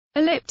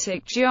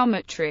Elliptic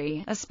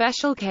geometry, a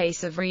special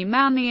case of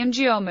Riemannian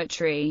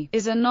geometry,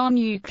 is a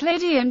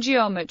non-Euclidean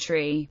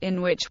geometry,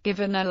 in which,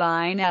 given a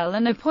line L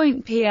and a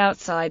point P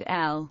outside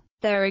L,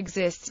 there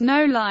exists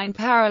no line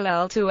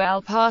parallel to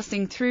L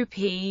passing through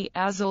P,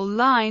 as all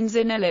lines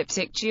in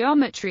elliptic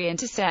geometry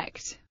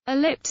intersect.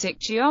 Elliptic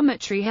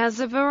geometry has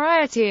a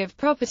variety of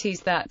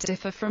properties that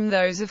differ from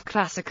those of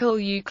classical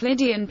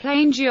Euclidean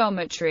plane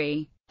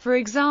geometry. For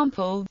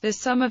example, the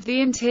sum of the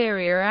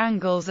interior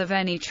angles of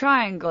any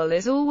triangle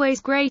is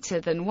always greater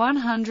than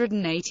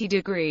 180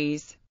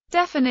 degrees.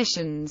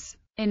 Definitions.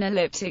 In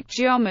elliptic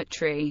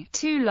geometry,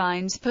 two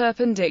lines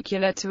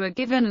perpendicular to a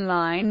given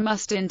line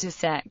must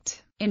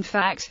intersect. In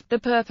fact, the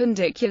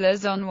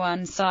perpendiculars on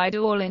one side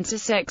all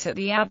intersect at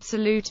the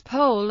absolute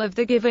pole of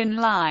the given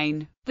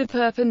line. The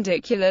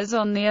perpendiculars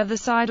on the other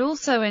side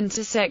also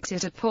intersect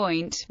at a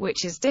point,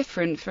 which is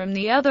different from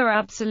the other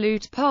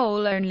absolute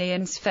pole only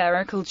in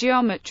spherical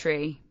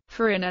geometry.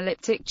 For in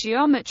elliptic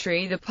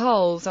geometry the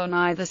poles on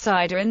either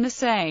side are in the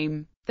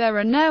same. There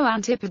are no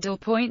antipodal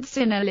points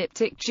in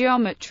elliptic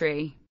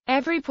geometry.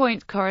 Every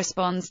point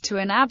corresponds to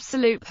an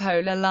absolute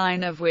polar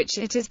line of which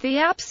it is the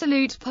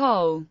absolute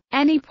pole.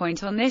 Any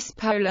point on this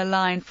polar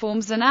line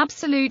forms an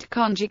absolute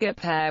conjugate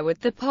pair with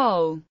the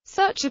pole.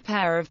 Such a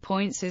pair of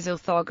points is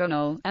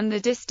orthogonal, and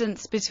the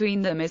distance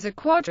between them is a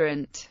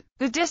quadrant.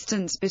 The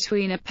distance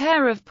between a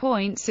pair of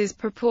points is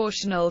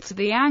proportional to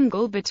the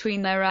angle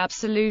between their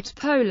absolute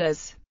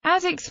polars.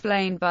 As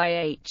explained by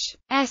H.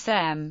 S.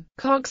 M.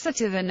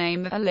 Coxeter, the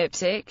name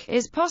elliptic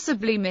is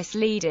possibly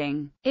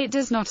misleading. It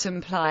does not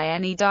imply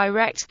any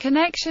direct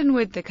connection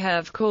with the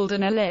curve called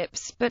an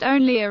ellipse, but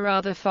only a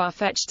rather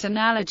far-fetched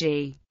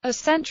analogy. A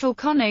central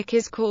conic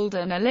is called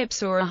an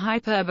ellipse or a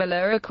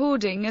hyperbola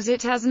according as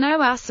it has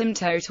no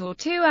asymptote or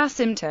two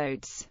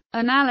asymptotes.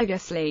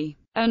 Analogously,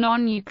 a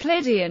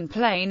non-Euclidean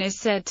plane is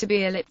said to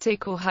be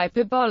elliptic or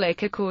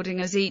hyperbolic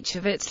according as each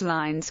of its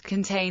lines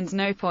contains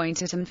no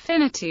point at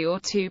infinity or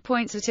 2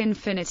 points at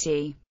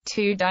infinity.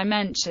 2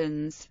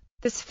 dimensions.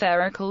 The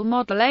spherical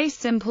model. A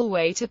simple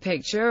way to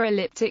picture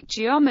elliptic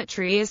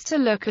geometry is to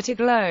look at a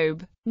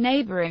globe.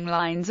 Neighboring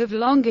lines of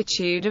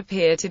longitude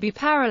appear to be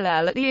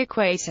parallel at the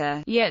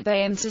equator, yet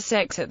they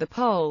intersect at the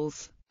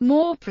poles.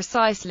 More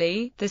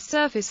precisely, the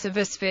surface of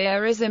a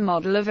sphere is a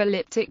model of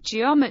elliptic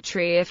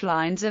geometry if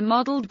lines are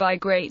modeled by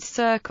great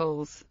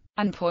circles,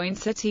 and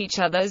points at each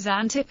other's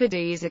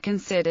antipodes are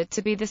considered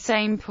to be the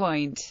same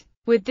point.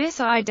 With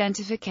this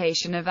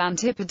identification of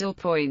antipodal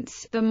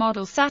points, the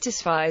model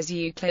satisfies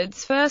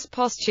Euclid's first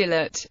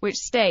postulate, which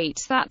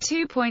states that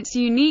 2 points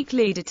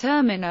uniquely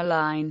determine a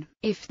line.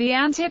 If the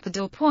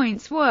antipodal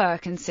points were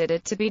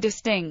considered to be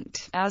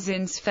distinct, as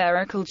in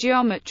spherical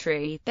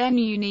geometry, then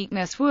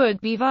uniqueness would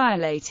be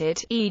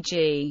violated,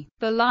 e.g.,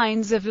 the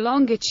lines of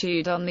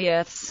longitude on the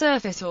Earth's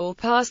surface all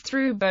pass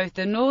through both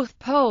the North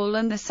Pole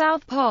and the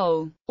South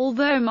Pole.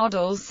 Although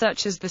models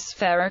such as the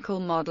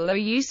spherical model are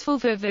useful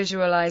for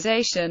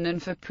visualization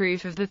and for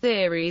proof of the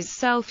theory's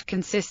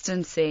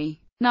self-consistency,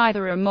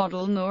 neither a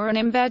model nor an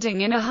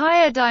embedding in a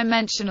higher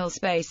dimensional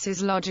space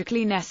is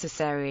logically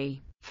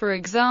necessary. For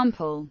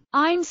example,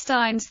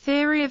 Einstein's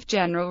theory of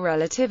general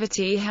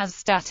relativity has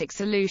static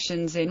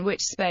solutions in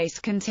which space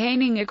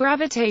containing a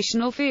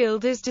gravitational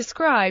field is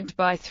described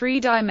by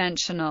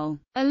three-dimensional,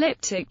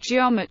 elliptic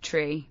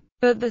geometry.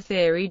 But the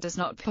theory does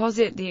not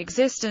posit the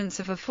existence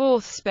of a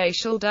fourth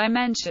spatial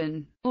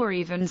dimension, or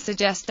even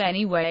suggest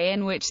any way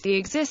in which the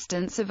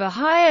existence of a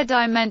higher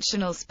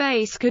dimensional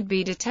space could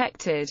be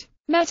detected.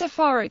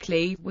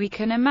 Metaphorically, we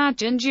can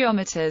imagine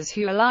geometers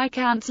who are like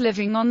ants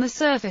living on the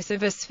surface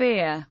of a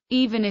sphere.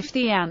 Even if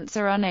the ants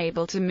are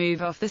unable to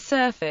move off the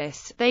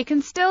surface, they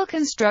can still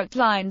construct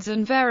lines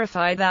and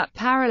verify that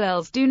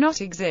parallels do not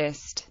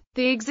exist.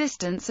 The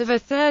existence of a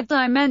third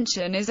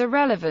dimension is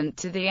irrelevant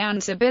to the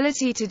ant's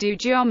ability to do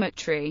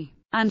geometry,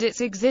 and its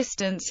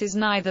existence is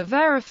neither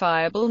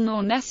verifiable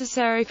nor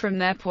necessary from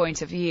their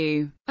point of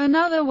view.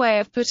 Another way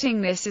of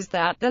putting this is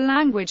that the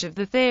language of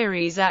the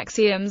theory's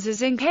axioms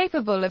is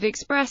incapable of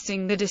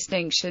expressing the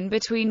distinction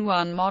between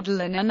one model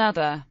and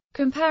another.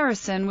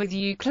 Comparison with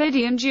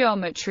Euclidean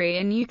geometry.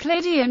 In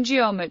Euclidean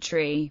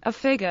geometry, a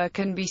figure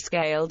can be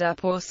scaled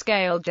up or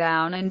scaled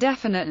down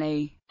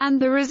indefinitely, and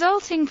the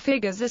resulting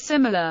figures are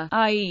similar,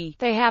 i.e.,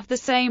 they have the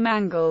same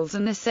angles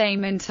and the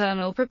same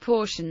internal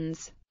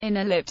proportions. In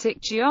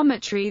elliptic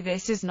geometry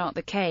this is not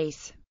the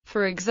case.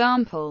 For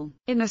example,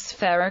 in the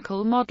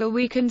spherical model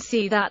we can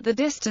see that the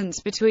distance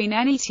between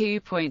any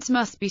 2 points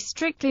must be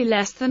strictly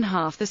less than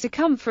half the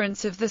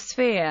circumference of the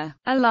sphere.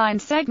 A line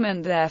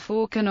segment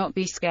therefore cannot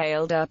be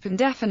scaled up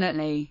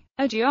indefinitely.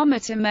 A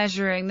geometer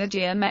measuring the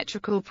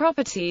geometrical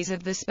properties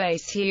of the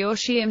space he or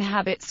she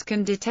inhabits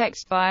can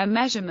detect via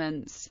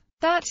measurements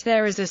that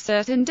there is a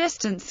certain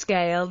distance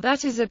scale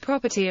that is a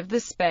property of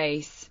the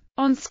space.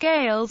 On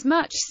scales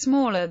much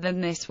smaller than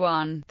this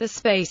one, the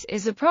space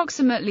is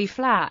approximately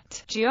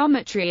flat,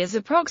 geometry is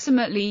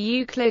approximately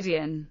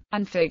Euclidean,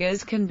 and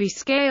figures can be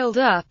scaled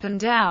up and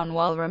down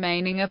while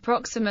remaining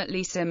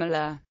approximately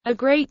similar. A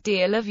great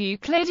deal of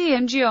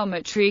Euclidean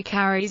geometry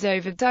carries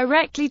over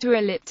directly to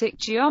elliptic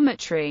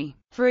geometry.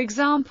 For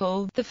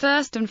example, the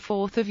first and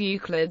fourth of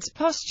Euclid's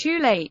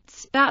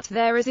postulates, that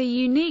there is a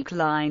unique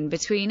line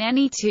between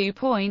any 2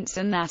 points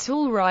and that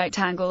all right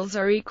angles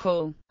are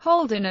equal,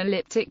 hold in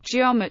elliptic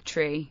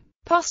geometry.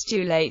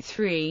 Postulate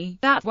 3,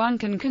 that one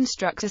can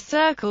construct a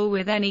circle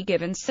with any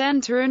given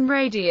center and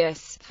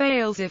radius,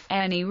 fails if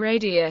any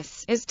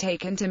radius is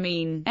taken to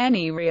mean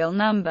any real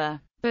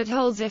number, but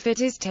holds if it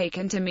is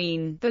taken to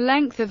mean the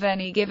length of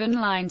any given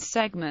line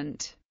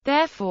segment.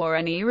 Therefore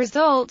any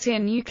result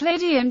in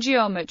Euclidean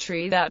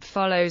geometry that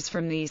follows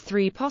from these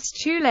 3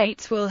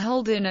 postulates will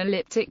hold in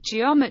elliptic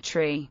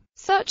geometry,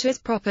 such as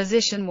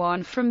Proposition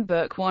 1 from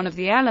Book 1 of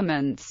the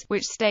Elements,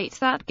 which states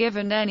that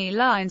given any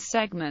line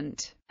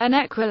segment, an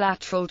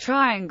equilateral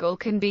triangle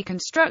can be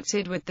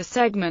constructed with the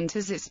segment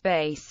as its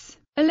base.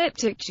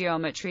 Elliptic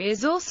geometry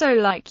is also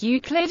like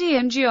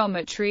Euclidean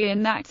geometry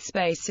in that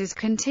space is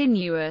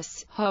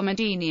continuous,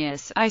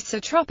 homogeneous,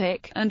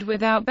 isotropic, and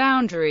without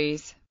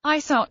boundaries.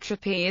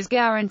 Isotropy is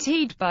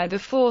guaranteed by the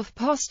fourth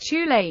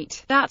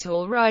postulate, that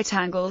all right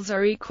angles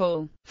are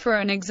equal. For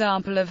an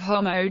example of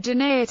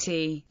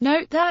homogeneity,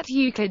 note that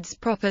Euclid's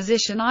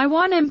proposition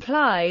I1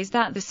 implies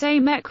that the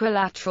same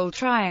equilateral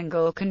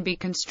triangle can be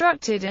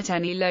constructed at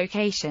any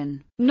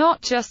location,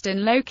 not just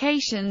in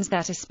locations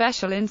that are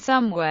special in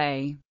some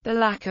way. The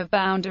lack of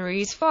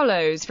boundaries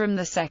follows from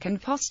the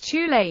second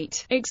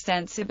postulate,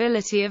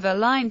 extensibility of a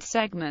line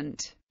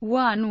segment.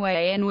 One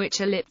way in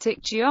which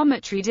elliptic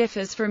geometry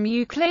differs from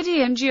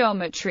Euclidean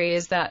geometry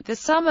is that the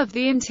sum of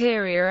the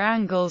interior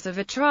angles of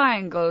a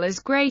triangle is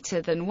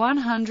greater than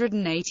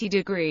 180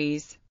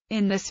 degrees.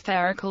 In the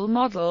spherical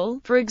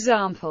model, for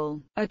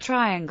example, a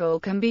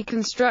triangle can be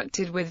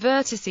constructed with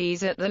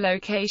vertices at the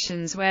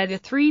locations where the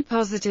 3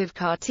 positive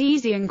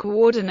Cartesian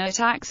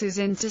coordinate axes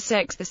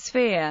intersect the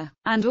sphere,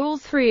 and all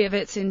 3 of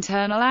its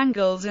internal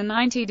angles are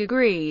 90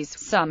 degrees,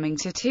 summing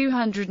to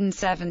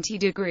 270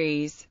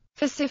 degrees.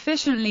 For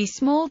sufficiently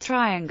small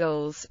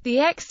triangles, the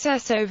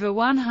excess over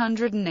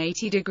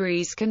 180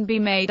 degrees can be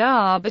made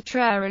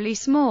arbitrarily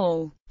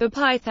small. The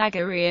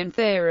Pythagorean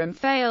theorem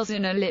fails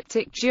in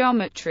elliptic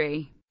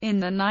geometry. In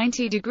the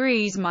 90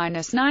 degrees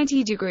minus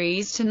 90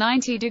 degrees to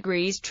 90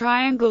 degrees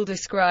triangle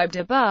described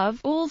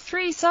above, all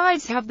 3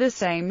 sides have the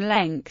same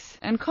length,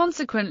 and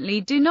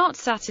consequently do not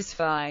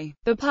satisfy.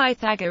 The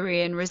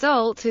Pythagorean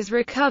result is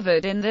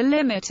recovered in the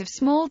limit of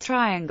small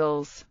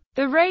triangles.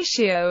 The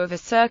ratio of a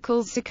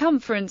circle's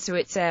circumference to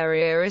its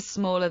area is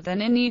smaller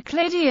than in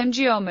Euclidean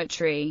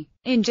geometry.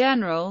 In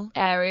general,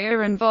 area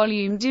and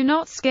volume do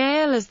not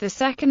scale as the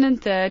second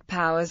and third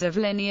powers of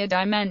linear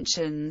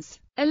dimensions.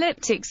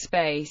 Elliptic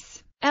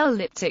space.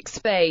 Elliptic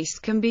space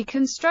can be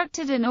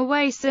constructed in a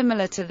way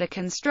similar to the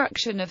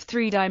construction of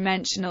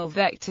 3-dimensional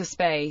vector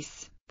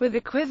space, with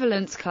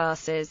equivalence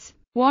classes.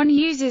 One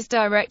uses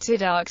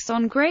directed arcs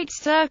on great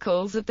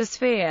circles of the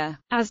sphere,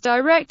 as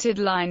directed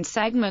line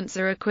segments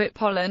are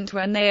equipolant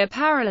when they are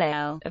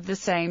parallel, of the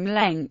same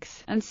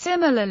length, and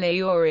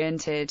similarly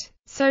oriented.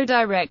 So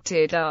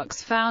directed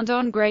arcs found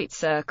on great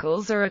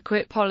circles are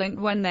equipolant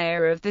when they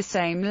are of the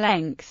same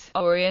length,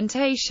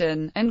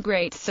 orientation, and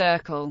great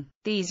circle.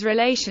 These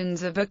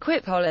relations of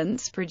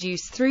equivalence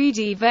produce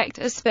 3D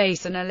vector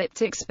space and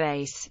elliptic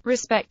space,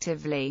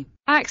 respectively.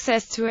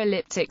 Access to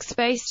elliptic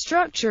space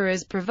structure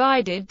is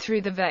provided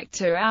through the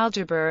vector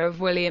algebra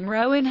of William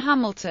Rowan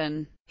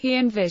Hamilton. He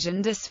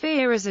envisioned a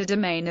sphere as a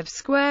domain of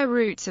square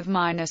roots of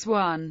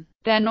 -1.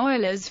 Then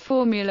Euler's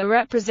formula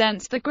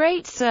represents the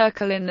great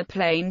circle in the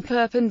plane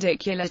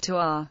perpendicular to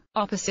R.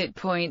 Opposite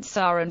points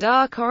R and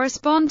R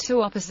correspond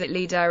to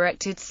oppositely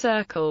directed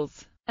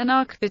circles. An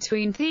arc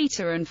between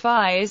θ and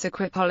Φ is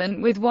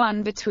equivalent with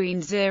one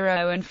between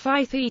 0 and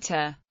Φ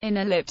θ. In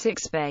elliptic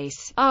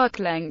space, arc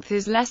length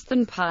is less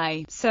than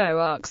π, so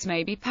arcs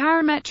may be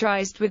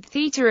parametrized with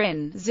θ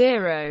in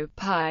 0,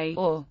 π,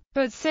 or.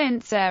 But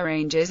since A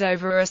ranges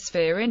over a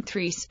sphere in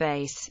 3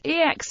 space,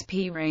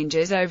 exp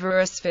ranges over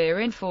a sphere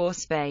in 4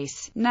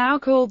 space, now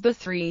called the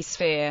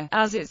 3-sphere,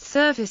 as its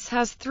surface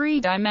has 3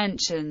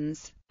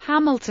 dimensions.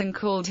 Hamilton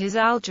called his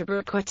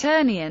algebra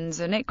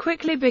quaternions, and it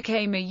quickly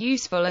became a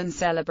useful and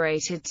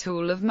celebrated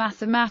tool of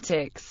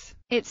mathematics.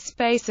 Its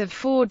space of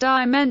 4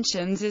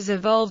 dimensions is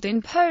evolved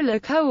in polar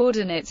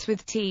coordinates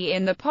with t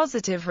in the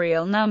positive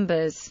real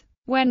numbers.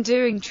 When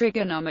doing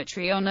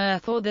trigonometry on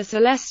Earth or the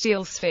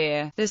celestial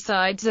sphere, the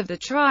sides of the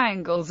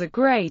triangles are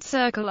great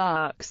circle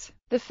arcs.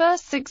 The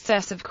first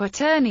success of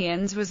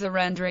quaternions was a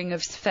rendering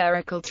of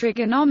spherical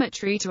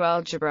trigonometry to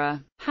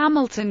algebra.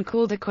 Hamilton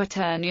called a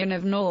quaternion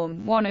of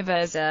norm 1 of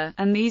Ursa,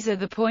 and these are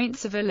the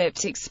points of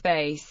elliptic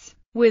space.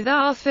 With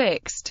r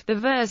fixed, the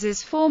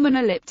verses form an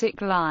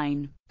elliptic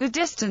line. The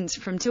distance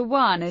from to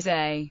 1 is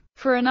a.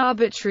 For an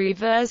arbitrary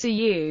verse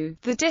u,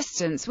 the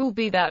distance will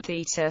be that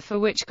theta for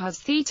which cos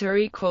theta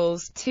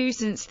equals 2,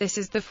 since this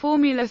is the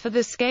formula for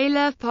the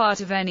scalar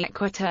part of any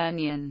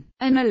quaternion.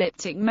 An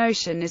elliptic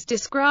motion is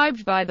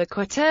described by the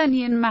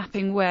quaternion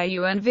mapping where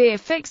u and v are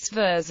fixed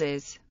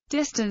verses.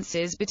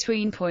 Distances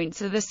between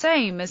points are the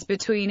same as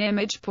between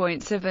image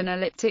points of an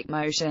elliptic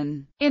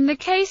motion. In the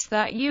case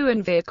that u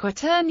and v are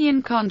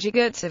quaternion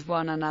conjugates of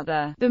one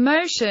another, the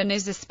motion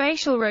is a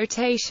spatial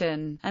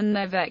rotation, and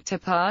their vector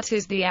part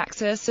is the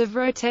axis of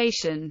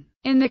rotation.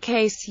 In the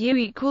case u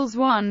equals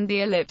 1,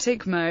 the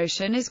elliptic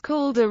motion is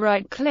called a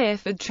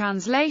right-Clifford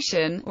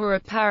translation, or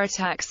a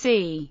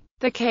parataxy.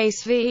 The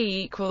case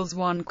v equals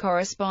 1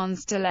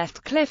 corresponds to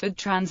left Clifford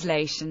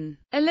translation.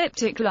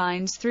 Elliptic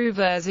lines through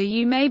versa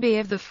u may be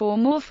of the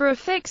form or for a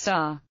fixed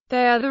r.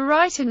 They are the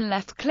right and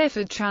left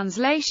Clifford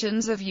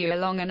translations of u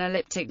along an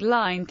elliptic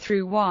line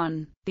through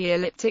 1. The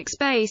elliptic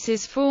space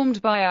is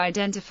formed by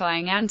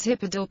identifying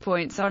antipodal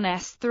points on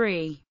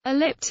S3.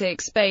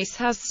 Elliptic space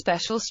has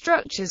special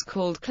structures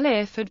called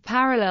Clifford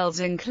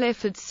parallels and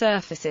Clifford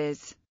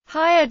surfaces.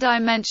 Higher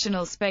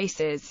dimensional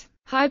spaces.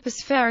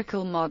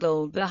 Hyperspherical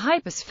model. The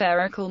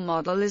hyperspherical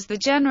model is the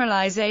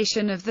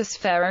generalization of the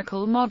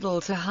spherical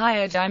model to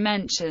higher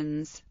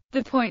dimensions.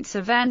 The points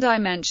of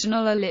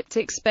n-dimensional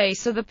elliptic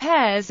space are the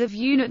pairs of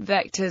unit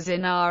vectors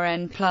in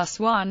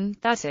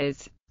Rn+1, that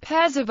is,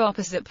 pairs of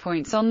opposite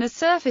points on the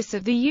surface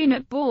of the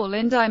unit ball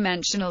in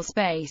dimensional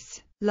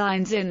space.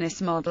 Lines in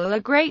this model are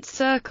great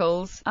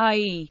circles,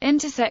 i.e.,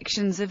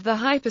 intersections of the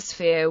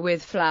hypersphere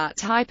with flat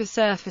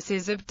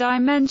hypersurfaces of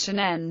dimension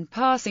n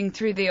passing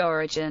through the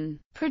origin.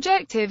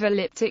 Projective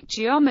elliptic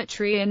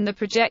geometry. In the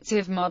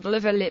projective model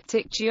of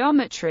elliptic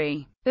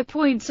geometry, the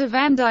points of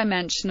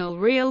n-dimensional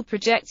real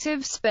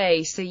projective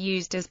space are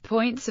used as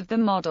points of the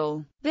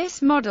model.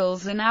 This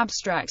models an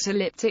abstract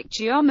elliptic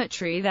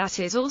geometry that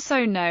is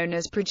also known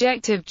as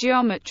projective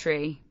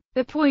geometry.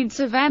 The points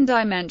of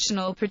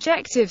n-dimensional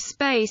projective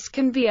space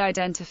can be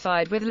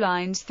identified with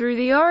lines through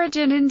the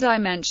origin in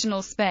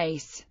dimensional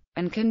space,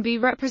 and can be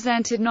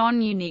represented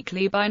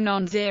non-uniquely by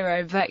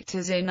non-zero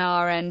vectors in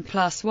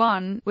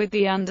Rn+1, with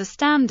the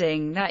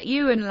understanding that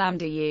u and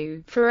lambda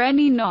u, for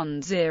any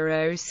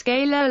non-zero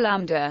scalar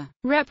lambda,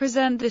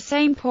 represent the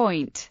same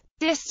point.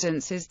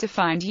 Distance is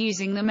defined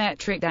using the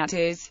metric, that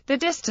is, the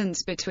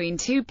distance between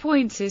 2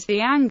 points is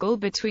the angle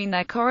between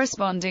their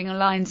corresponding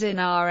lines in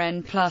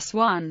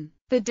Rn+1.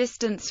 The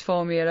distance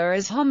formula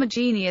is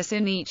homogeneous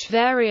in each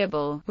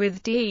variable,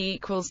 with d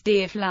equals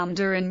d if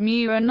lambda and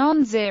mu are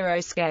non-zero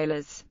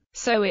scalars.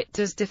 So it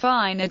does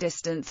define a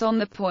distance on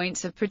the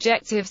points of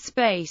projective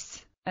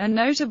space. A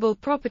notable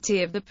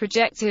property of the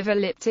projective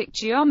elliptic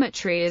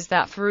geometry is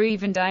that for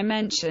even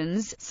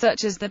dimensions,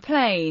 such as the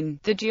plane,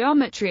 the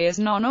geometry is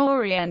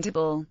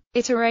non-orientable.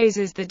 It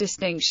erases the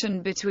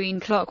distinction between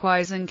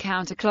clockwise and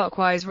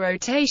counterclockwise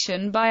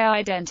rotation by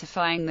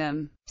identifying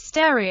them.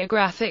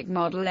 Stereographic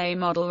model. A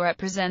model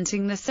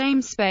representing the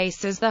same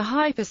space as the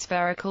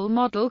hyperspherical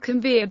model can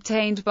be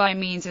obtained by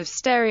means of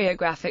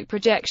stereographic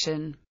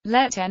projection.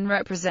 Let n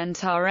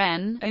represent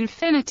Rn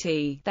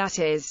infinity, that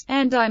is,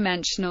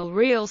 n-dimensional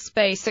real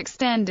space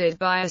extended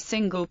by a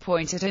single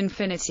point at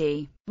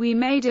infinity. We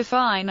may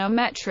define our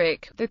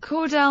metric, the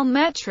Cordell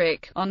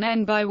metric, on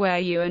n by where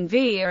u and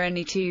v are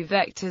any two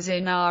vectors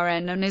in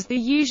Rn and is the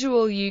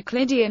usual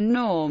Euclidean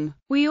norm.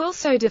 We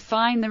also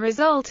define the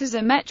result as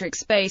a metric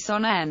space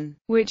on n,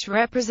 which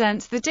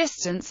represents the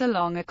distance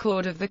along a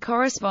chord of the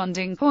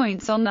corresponding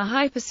points on the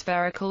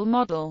hyperspherical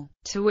model,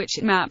 to which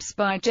it maps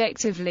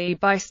bijectively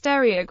by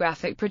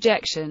stereographic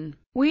projection.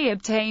 We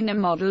obtain a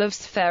model of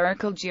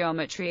spherical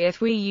geometry if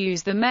we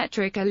use the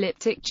metric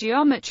elliptic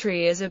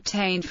geometry as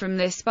obtained from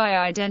this by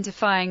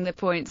identifying the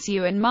points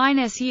u and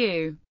minus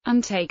u,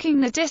 and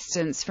taking the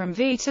distance from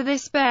v to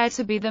this pair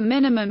to be the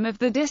minimum of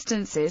the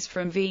distances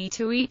from v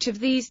to each of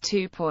these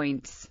 2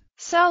 points.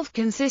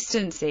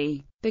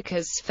 Self-consistency.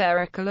 Because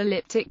spherical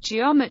elliptic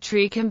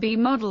geometry can be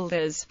modeled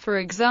as, for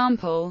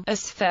example, a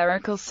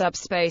spherical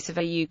subspace of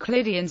a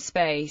Euclidean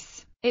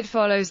space, it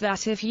follows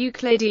that if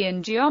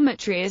Euclidean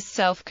geometry is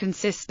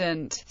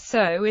self-consistent,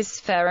 so is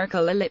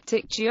spherical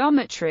elliptic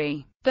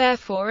geometry.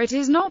 Therefore it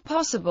is not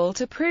possible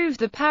to prove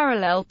the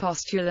parallel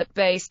postulate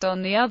based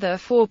on the other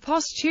 4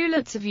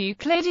 postulates of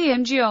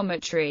Euclidean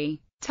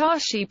geometry.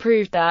 Tashi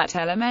proved that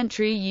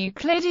elementary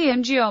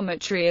Euclidean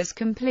geometry is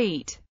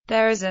complete.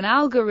 There is an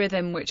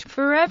algorithm which,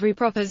 for every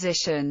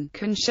proposition,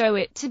 can show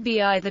it to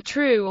be either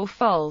true or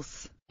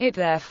false. It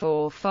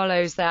therefore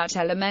follows that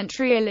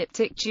elementary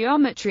elliptic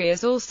geometry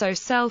is also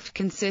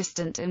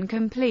self-consistent and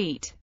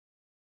complete.